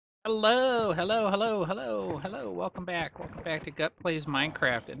Hello, hello, hello, hello, hello. Welcome back. Welcome back to Gut Plays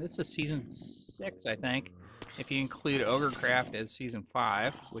Minecraft. And this is season 6, I think. If you include Ogrecraft as season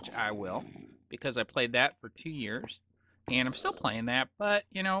 5, which I will, because I played that for 2 years. And I'm still playing that, but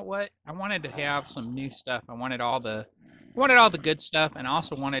you know what? I wanted to have some new stuff. I wanted all the good stuff, and I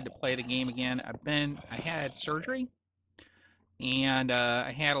also wanted to play the game again. I had surgery, and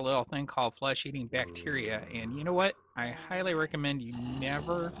I had a little thing called flesh-eating bacteria. And you know what? I highly recommend you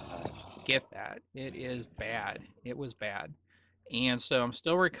never get that. It is bad. It was bad. And so I'm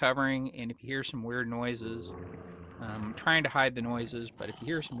still recovering. And if you hear some weird noises, I'm trying to hide the noises, but if you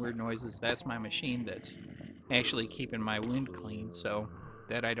hear some weird noises, that's my machine that's actually keeping my wound clean so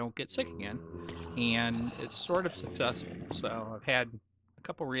that I don't get sick again. And it's sort of successful. So I've had a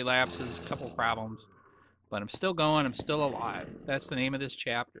couple relapses, a couple problems, but I'm still going. I'm still alive. That's the name of this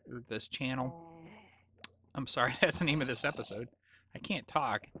chapter, or this channel. I'm sorry, that's the name of this episode. I can't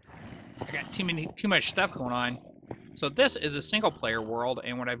talk. I got too much stuff going on. So this is a single player world,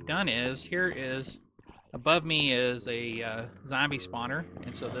 and what I've done is here is above me is a zombie spawner,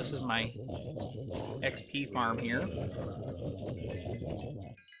 and so this is my XP farm here.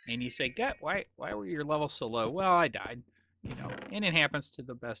 And you say, "Gut, why were your levels so low?" Well, I died, you know, and it happens to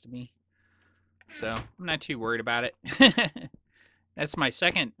the best of me, so I'm not too worried about it. That's my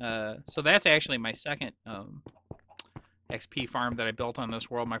second. So that's actually my second XP farm that I built on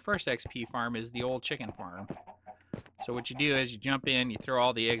this world. My first XP farm is the old chicken farm. So what you do is you jump in, you throw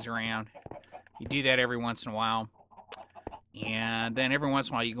all the eggs around. You do that every once in a while. And then every once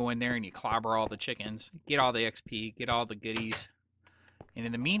in a while you go in there and you clobber all the chickens, get all the XP, get all the goodies. And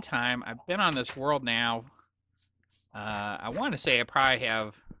in the meantime, I've been on this world now. I want to say I probably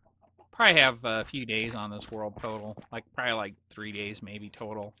have a few days on this world total, like probably like 3 days maybe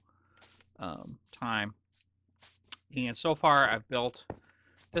total time. And so far I've built.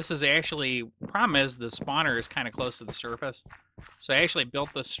 This is actually, problem is the spawner is kind of close to the surface. So I actually built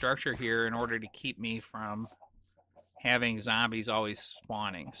this structure here in order to keep me from having zombies always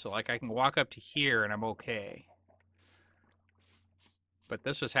spawning. So like I can walk up to here and I'm okay. But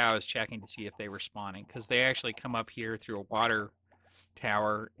this was how I was checking to see if they were spawning, because they actually come up here through a water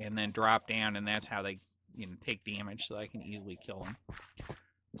tower and then drop down, and that's how they take damage, so I can easily kill them.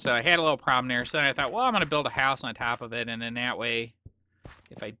 So I had a little problem there. So then I thought, well, I'm going to build a house on top of it, and then that way,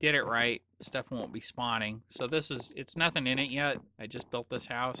 if I did it right, stuff won't be spawning. So it's nothing in it yet. I just built this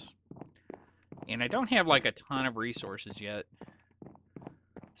house. And I don't have like a ton of resources yet.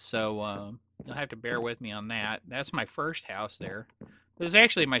 So you'll have to bear with me on that. That's my first house there. This is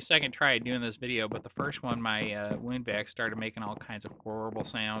actually my second try at doing this video, but the first one, my wound vac started making all kinds of horrible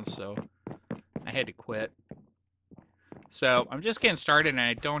sounds, so I had to quit. So I'm just getting started, and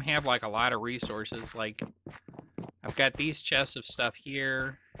I don't have like a lot of resources. Like, I've got these chests of stuff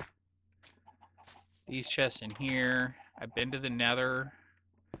here, these chests in here. I've been to the Nether.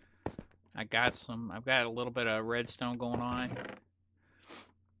 I've got a little bit of redstone going on.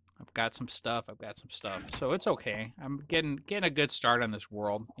 I've got some stuff. So it's okay. I'm getting a good start on this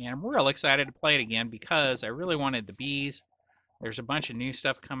world, and I'm real excited to play it again because I really wanted the bees. There's a bunch of new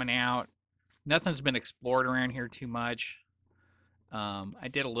stuff coming out. Nothing's been explored around here too much. I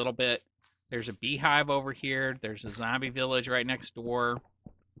did a little bit. There's a beehive over here. There's a zombie village right next door.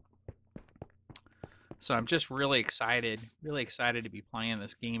 So I'm just really excited to be playing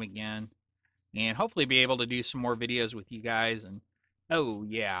this game again, and hopefully be able to do some more videos with you guys. And oh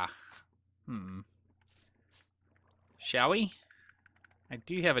yeah, shall we? I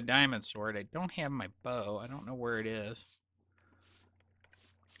do have a diamond sword. I don't have my bow. I don't know where it is.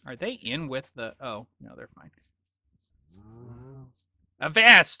 Are they in with the... Oh, no, they're fine.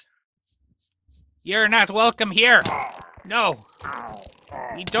 Avast! You're not welcome here! No!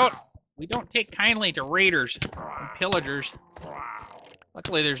 We don't take kindly to raiders and pillagers.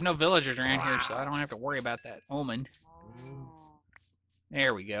 Luckily, there's no villagers around here, so I don't have to worry about that omen.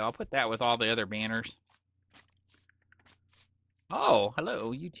 There we go. I'll put that with all the other banners. Oh,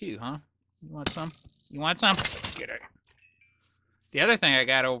 hello. You too, huh? You want some? You want some? Get it. The other thing I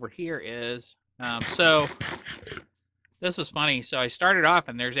got over here is, so this is funny. So I started off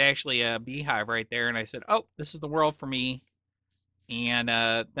and there's actually a beehive right there, and I said, oh, this is the world for me. And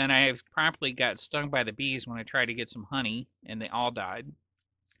then I promptly got stung by the bees when I tried to get some honey, and they all died.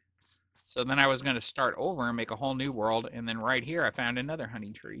 So then I was going to start over and make a whole new world, and then right here I found another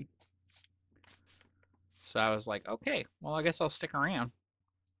honey tree. So I was like, okay, well, I guess I'll stick around.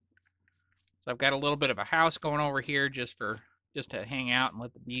 So I've got a little bit of a house going over here just to hang out and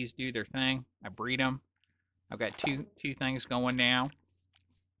let the bees do their thing. I breed them. I've got two things going now.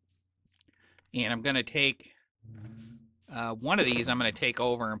 And I'm going to take One of these I'm going to take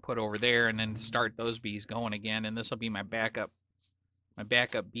over and put over there, and then start those bees going again. And this will be my backup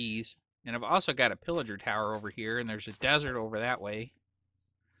bees. And I've also got a pillager tower over here, and there's a desert over that way.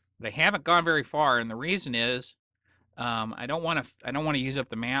 But I haven't gone very far, and the reason is I don't want to use up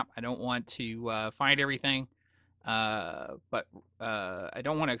the map. I don't want to find everything, but I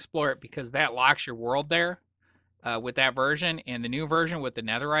don't want to explore it because that locks your world there with that version. And the new version with the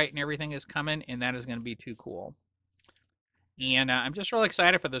netherite and everything is coming, and that is going to be too cool. And I'm just really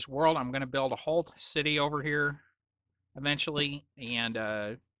excited for this world. I'm going to build a whole city over here eventually,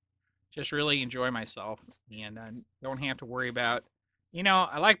 and just really enjoy myself, and don't have to worry about.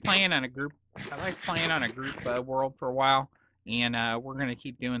 I like playing on a group. World for a while, and we're going to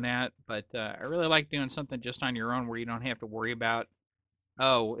keep doing that. But I really like doing something just on your own where you don't have to worry about,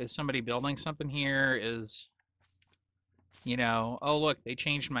 oh, is somebody building something here? Oh, look, they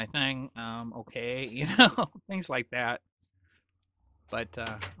changed my thing. Okay, things like that. But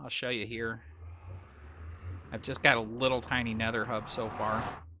I'll show you here. I've just got a little tiny nether hub so far.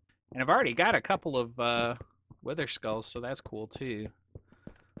 And I've already got a couple of wither skulls, so that's cool too.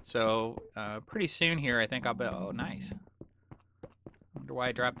 So pretty soon here, I think I'll be. Oh, nice. Wonder why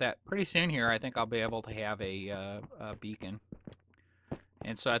I dropped that. Pretty soon here, I think I'll be able to have a beacon.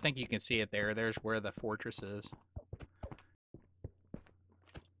 And so I think you can see it there. There's where the fortress is.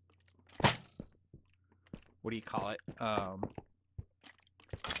 What do you call it?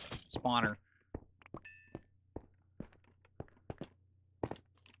 Spawner.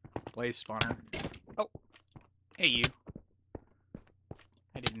 Blaze spawner. Oh, hey you.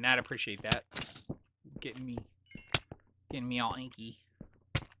 I did not appreciate that. Getting me all inky.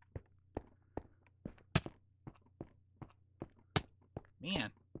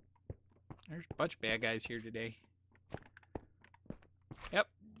 Man, there's a bunch of bad guys here today. Yep,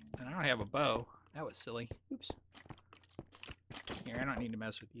 and I don't have a bow. That was silly. Oops. Here, I don't need to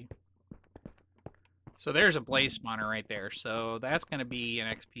mess with you. So there's a blaze spawner right there. So that's going to be an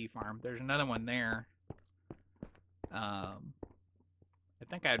XP farm. There's another one there. I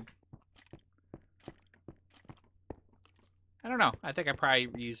think I don't know. I think I probably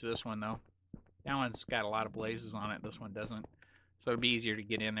use this one though. That one's got a lot of blazes on it. This one doesn't. So it'd be easier to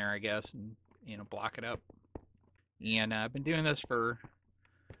get in there, I guess, and block it up. And I've been doing this for,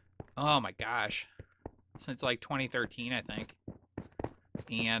 oh my gosh, since like 2013, I think.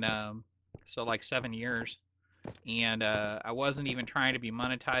 And so like 7 years. And I wasn't even trying to be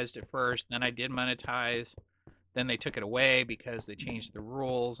monetized at first. Then I did monetize. Then they took it away because they changed the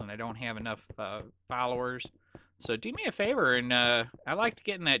rules, and I don't have enough followers. So do me a favor, and I like to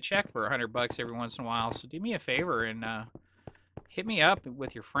get in that check for $100 every once in a while. So do me a favor and hit me up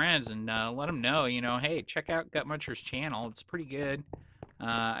with your friends and let them know, hey, check out Gut Muncher's channel. It's pretty good.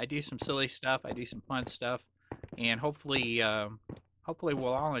 I do some silly stuff. I do some fun stuff, and hopefully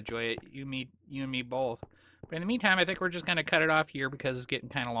we'll all enjoy it. You and me both. But in the meantime, I think we're just gonna cut it off here because it's getting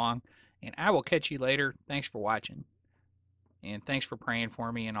kind of long. And I will catch you later. Thanks for watching. And thanks for praying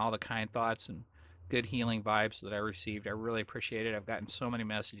for me and all the kind thoughts and good healing vibes that I received. I really appreciate it. I've gotten so many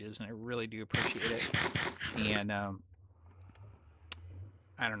messages, and I really do appreciate it. And I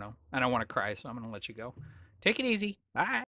don't know. I don't want to cry, so I'm going to let you go. Take it easy. Bye.